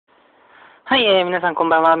はい、皆さんこん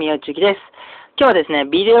ばんは、宮内雄貴です。今日はですね、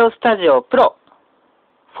ビデオスタジオプロ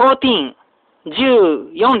14、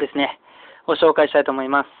14ですね、を紹介したいと思い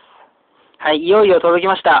ます。はい、いよいよ届き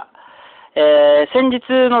ました。先日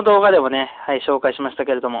の動画でもね、はい、紹介しました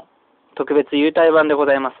けれども、特別優待版でご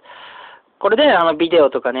ざいます。これで、ビデオ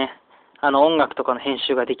とかね、音楽とかの編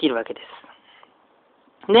集ができるわけで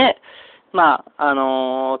す。で、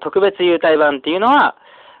特別優待版っていうのは、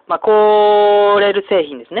これる製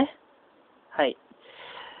品ですね。はい。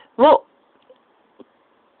を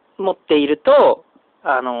持っていると、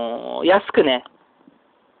安くね、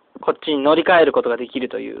こっちに乗り換えることができる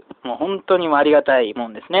という、もう本当にありがたいも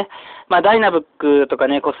んですね。ダイナブックとか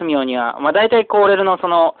ね、コスミオには、大体コーレルのそ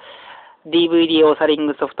の DVD オーサリン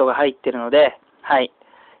グソフトが入っているので、はい。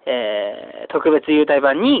特別優待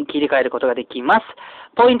版に切り替えることができます。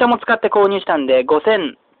ポイントも使って購入したんで、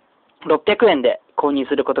5600円で購入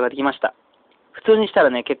することができました。普通にしたら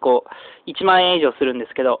ね、結構1万円以上するんで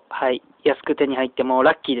すけど、はい。安く手に入ってもう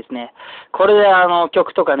ラッキーですね。これで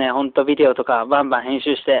曲とかね、ほんとビデオとかバンバン編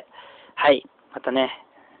集して、はい。またね、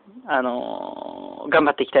頑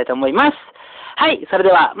張っていきたいと思います。はい。それで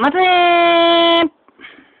は、またねー。